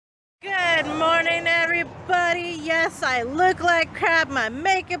Good morning, everybody. Yes, I look like crap. My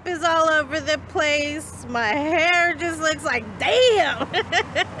makeup is all over the place. My hair just looks like damn.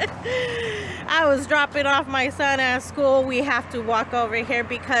 I was dropping off my son at school. We have to walk over here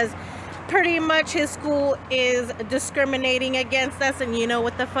because pretty much his school is discriminating against us. And you know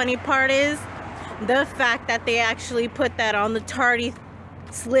what the funny part is? The fact that they actually put that on the tardy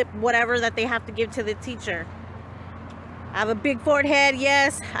slip, whatever that they have to give to the teacher. I have a big forehead,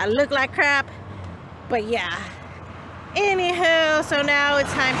 yes. I look like crap, but yeah. Anywho, so now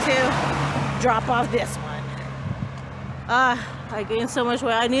it's time to drop off this one. I gained so much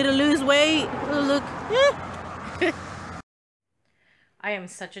weight. I need to lose weight. Oh, look. I am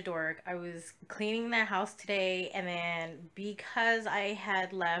such a dork. I was cleaning the house today, and then because I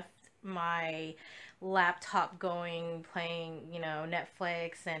had left my laptop going, playing,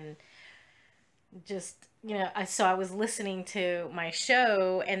 Netflix, and just, so I was listening to my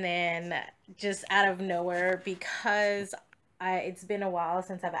show, and then just out of nowhere, because it's been a while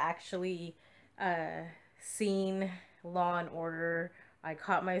since I've actually seen Law and Order, I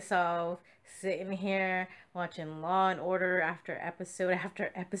caught myself sitting here watching Law and Order after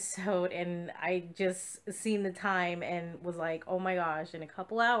episode, and I just seen the time and was like, oh my gosh, in a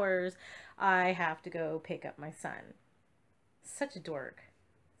couple hours I have to go pick up my son. Such a dork.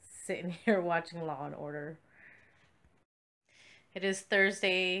 Sitting here watching Law and Order. It is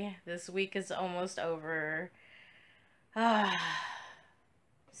Thursday. This week is almost over.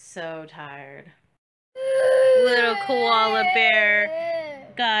 So tired. Little koala bear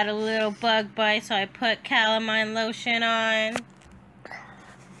got a little bug bite, so I put calamine lotion on.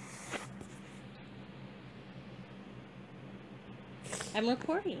 I'm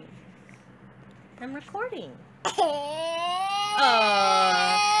recording. Oh,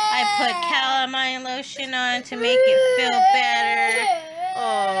 I put calamine lotion on to make it feel better.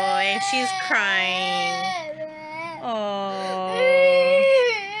 Oh, and she's crying. Oh,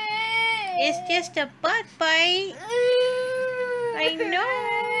 it's just a bug bite. I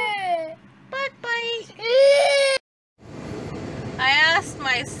know. Bug bite. I asked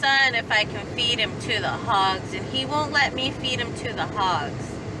my son if I can feed him to the hogs, and he won't let me feed him to the hogs.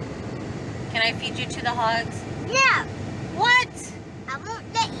 Can I feed you to the hogs? No. What? I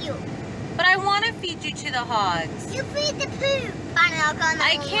won't let you. But I want to feed you to the hogs. You feed the poo. Fine, I'll call 911.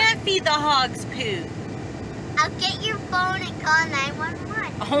 I can't feed the hogs poo. I'll get your phone and call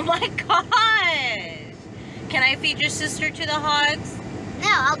 911. Oh my gosh. Can I feed your sister to the hogs? No,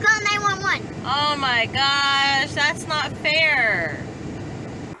 I'll call 911. Oh my gosh, that's not fair.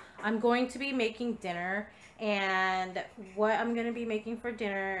 I'm going to be making dinner, and what I'm going to be making for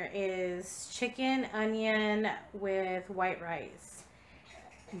dinner is chicken, onion with white rice,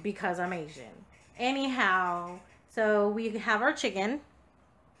 because I'm Asian. Anyhow, so we have our chicken,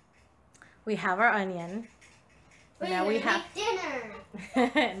 we have our onion. Now we have dinner.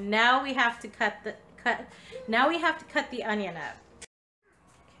 Now we have to cut the onion up.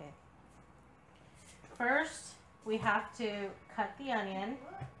 Okay. First, we have to cut the onion.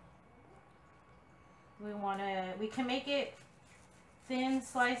 We can make it thin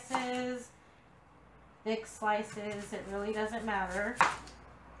slices, thick slices. It really doesn't matter,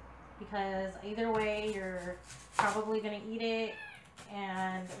 because either way you're probably going to eat it,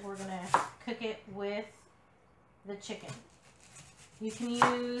 and we're going to cook it with the chicken. You can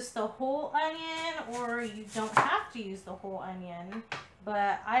use the whole onion, or you don't have to use the whole onion,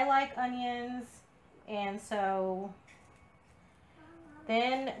 but I like onions, and so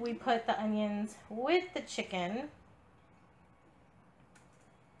then we put the onions with the chicken.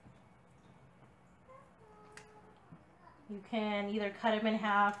 You can either cut them in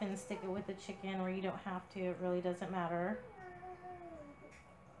half and stick it with the chicken, or you don't have to. It really doesn't matter.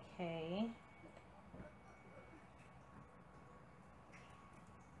 Okay.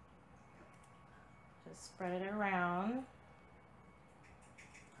 Just spread it around.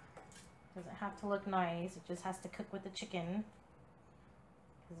 Doesn't have to look nice. It just has to cook with the chicken.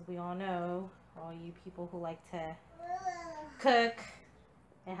 Because we all know, all you people who like to cook,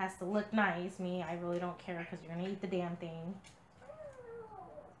 it has to look nice. Me, I really don't care, because you're going to eat the damn thing.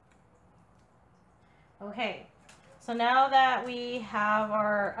 Okay, so now that we have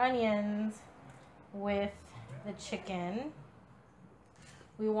our onions with the chicken,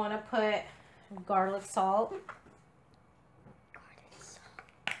 we want to put garlic salt.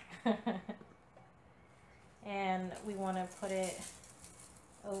 And we want to put it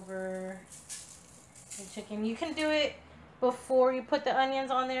over the chicken. You can do it before you put the onions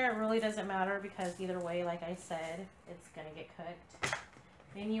on there. It really doesn't matter, because either way, like I said, it's going to get cooked.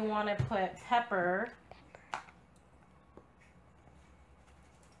 Then you want to put pepper.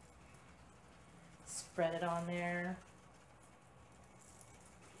 spread it on there.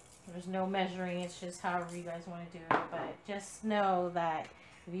 There's no measuring, it's just however you guys want to do it. But just know that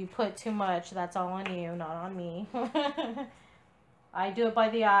if you put too much, that's all on you, not on me. I do it by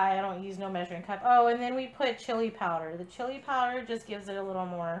the eye. I don't use no measuring cup. Oh, and then we put chili powder. The chili powder just gives it a little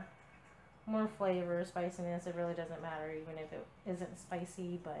more flavor, spiciness. It really doesn't matter even if it isn't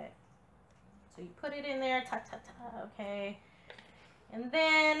spicy, but so you put it in there, okay. And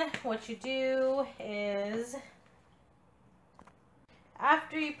then what you do is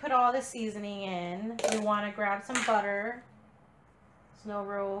after you put all the seasoning in, you want to grab some butter. There's no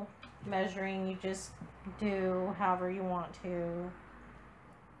real measuring, you just do however you want to.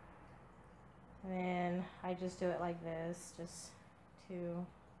 And then I just do it like this, just two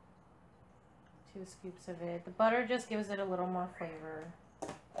scoops of it. The butter just gives it a little more flavor.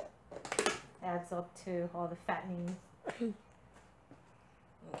 Adds up to all the fattening.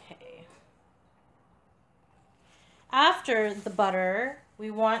 Okay. After the butter,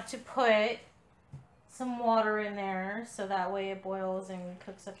 we want to put some water in there so that way it boils and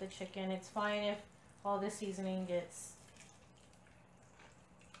cooks up the chicken. It's fine if all the seasoning gets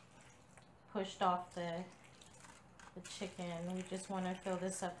pushed off the chicken. We just want to fill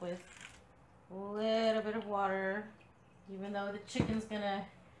this up with a little bit of water, even though the chicken's gonna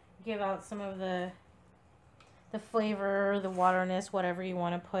give out some of the flavor, the waterness, whatever you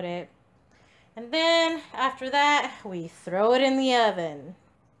want to put it. And then after that, we throw it in the oven.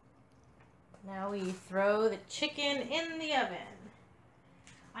 Now we throw the chicken in the oven.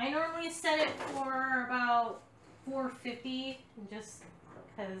 I normally set it for about 450 just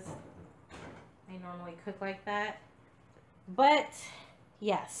because I normally cook like that. But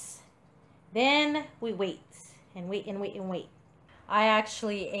yes, then we wait and wait and wait and wait. I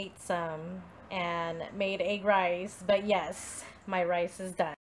actually ate some and made egg rice, but yes, my rice is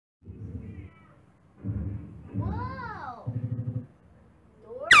done. Whoa!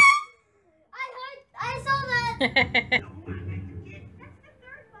 I saw that.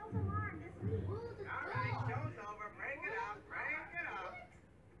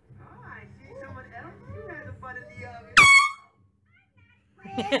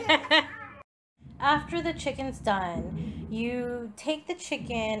 After the chicken's done, you take the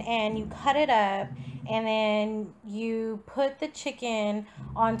chicken and you cut it up, and then you put the chicken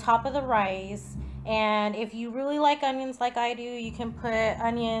on top of the rice. And if you really like onions like I do, you can put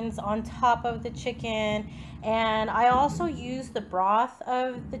onions on top of the chicken. And I also use the broth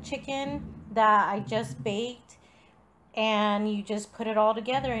of the chicken that I just baked, and you just put it all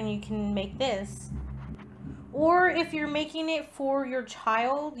together and you can make this. Or if you're making it for your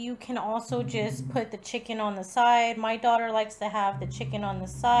child, you can also just put the chicken on the side. My daughter likes to have the chicken on the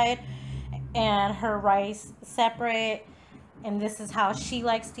side and her rice separate. And this is how she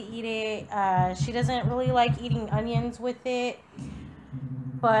likes to eat it. She doesn't really like eating onions with it.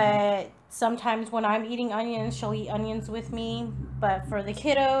 But sometimes when I'm eating onions, she'll eat onions with me. But for the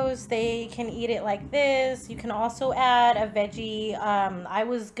kiddos, they can eat it like this. You can also add a veggie. I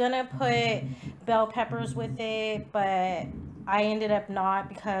was gonna put bell peppers with it, but I ended up not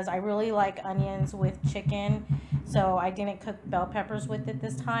because I really like onions with chicken. So I didn't cook bell peppers with it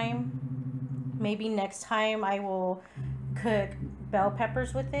this time. Maybe next time I will cook bell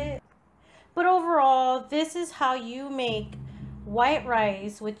peppers with it. But overall, this is how you make white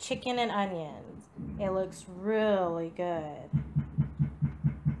rice with chicken and onions. It looks really good.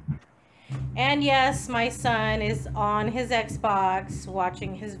 And yes, my son is on his Xbox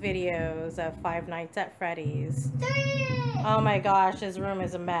watching his videos of Five Nights at Freddy's. Oh my gosh, his room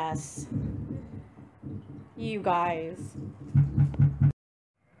is a mess. You guys.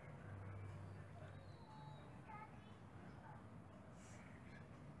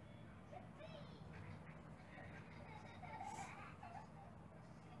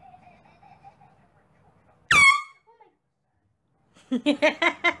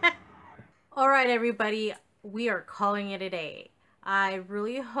 All right, everybody, we are calling it a day. I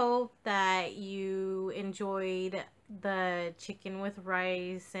really hope that you enjoyed the chicken with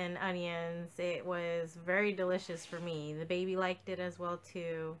rice and onions. It was very delicious for me. The baby liked it as well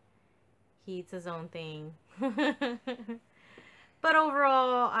too. He eats his own thing. But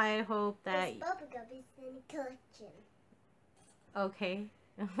overall, I hope that... Okay.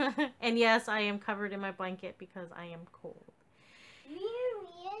 And yes, I am covered in my blanket because I am cold.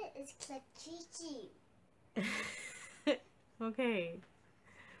 Mia is Chichi. Okay.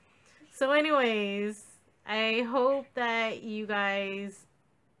 So anyways, I hope that you guys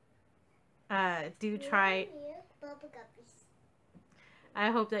do try...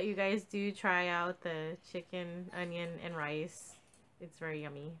 I hope that you guys do try out the chicken, onion, and rice. It's very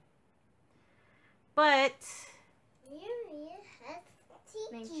yummy. But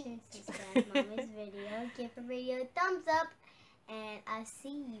make sure to subscribe to Mommy's video, give the video a thumbs up, and I'll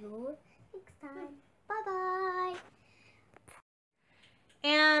see you next time. Bye-bye.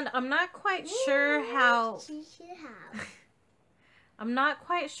 And I'm not quite sure how She should have. I'm not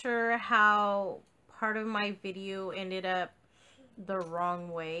quite sure how part of my video ended up the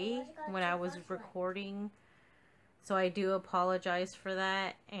wrong way when I was recording. So I do apologize for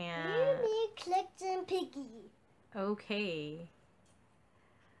that. And Clicked and Piggy. okay.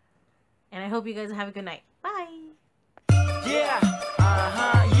 And I hope you guys have a good night. Bye. Yeah,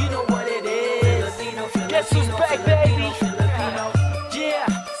 you know what it is. Guess who's back, baby?